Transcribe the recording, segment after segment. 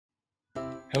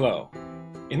Hello.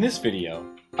 In this video,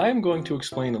 I am going to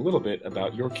explain a little bit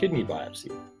about your kidney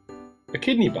biopsy. A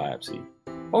kidney biopsy,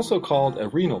 also called a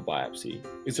renal biopsy,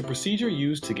 is a procedure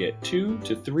used to get 2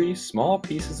 to 3 small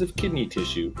pieces of kidney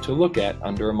tissue to look at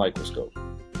under a microscope.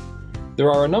 There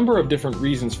are a number of different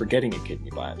reasons for getting a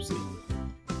kidney biopsy.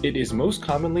 It is most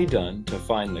commonly done to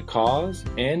find the cause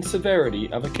and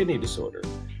severity of a kidney disorder,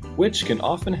 which can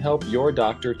often help your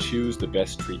doctor choose the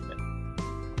best treatment.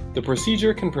 The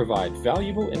procedure can provide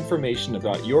valuable information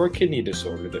about your kidney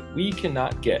disorder that we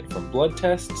cannot get from blood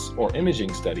tests or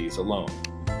imaging studies alone.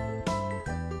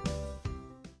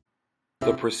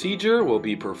 The procedure will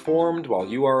be performed while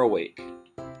you are awake.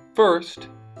 First,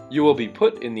 you will be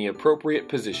put in the appropriate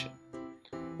position.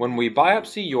 When we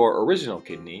biopsy your original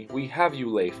kidney, we have you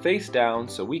lay face down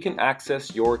so we can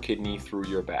access your kidney through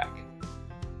your back.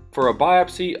 For a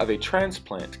biopsy of a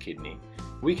transplant kidney,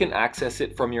 we can access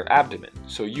it from your abdomen,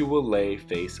 so you will lay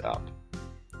face up.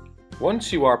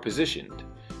 Once you are positioned,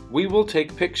 we will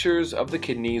take pictures of the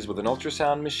kidneys with an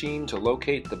ultrasound machine to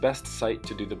locate the best site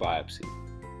to do the biopsy.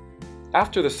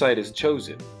 After the site is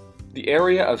chosen, the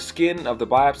area of skin of the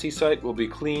biopsy site will be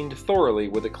cleaned thoroughly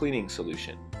with a cleaning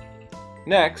solution.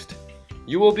 Next,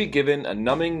 you will be given a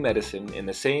numbing medicine in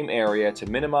the same area to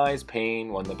minimize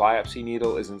pain when the biopsy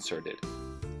needle is inserted.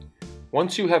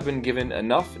 Once you have been given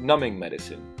enough numbing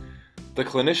medicine, the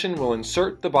clinician will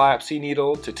insert the biopsy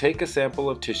needle to take a sample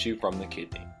of tissue from the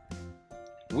kidney.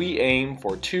 We aim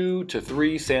for 2 to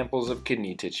 3 samples of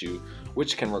kidney tissue,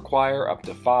 which can require up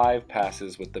to 5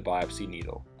 passes with the biopsy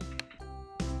needle.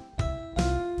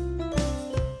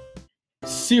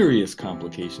 Serious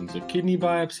complications of kidney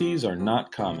biopsies are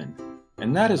not common,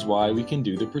 and that is why we can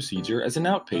do the procedure as an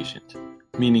outpatient,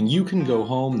 meaning you can go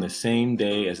home the same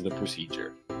day as the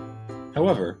procedure.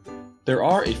 However, there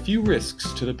are a few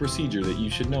risks to the procedure that you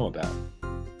should know about.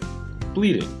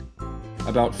 Bleeding.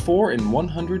 About 4 in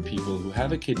 100 people who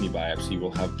have a kidney biopsy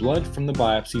will have blood from the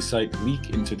biopsy site leak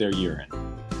into their urine.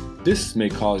 This may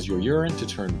cause your urine to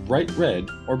turn bright red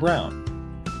or brown.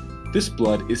 This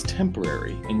blood is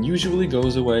temporary and usually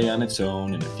goes away on its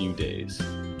own in a few days.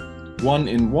 1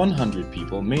 in 100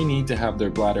 people may need to have their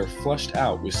bladder flushed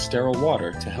out with sterile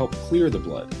water to help clear the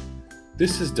blood.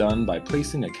 This is done by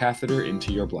placing a catheter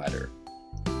into your bladder.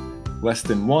 Less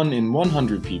than 1 in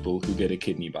 100 people who get a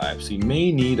kidney biopsy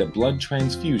may need a blood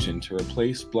transfusion to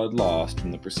replace blood lost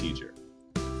from the procedure.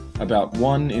 About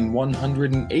 1 in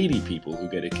 180 people who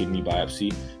get a kidney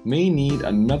biopsy may need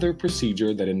another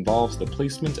procedure that involves the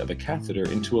placement of a catheter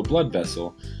into a blood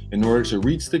vessel in order to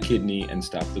reach the kidney and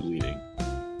stop the bleeding.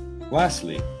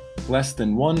 Lastly, less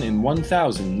than 1 in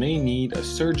 1,000 may need a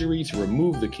surgery to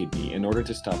remove the kidney in order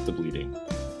to stop the bleeding.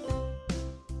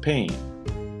 Pain.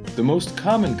 The most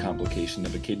common complication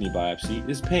of a kidney biopsy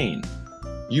is pain.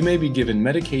 You may be given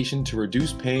medication to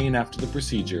reduce pain after the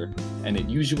procedure, and it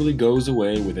usually goes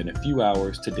away within a few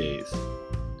hours to days.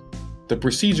 The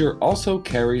procedure also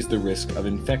carries the risk of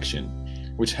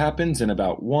infection, which happens in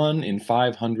about 1 in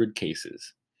 500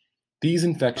 cases. These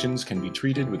infections can be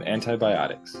treated with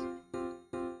antibiotics.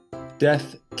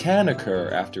 Death can occur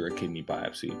after a kidney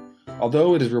biopsy,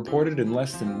 although it is reported in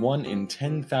less than 1 in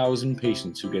 10,000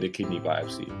 patients who get a kidney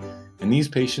biopsy, and these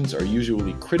patients are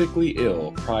usually critically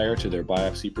ill prior to their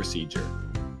biopsy procedure.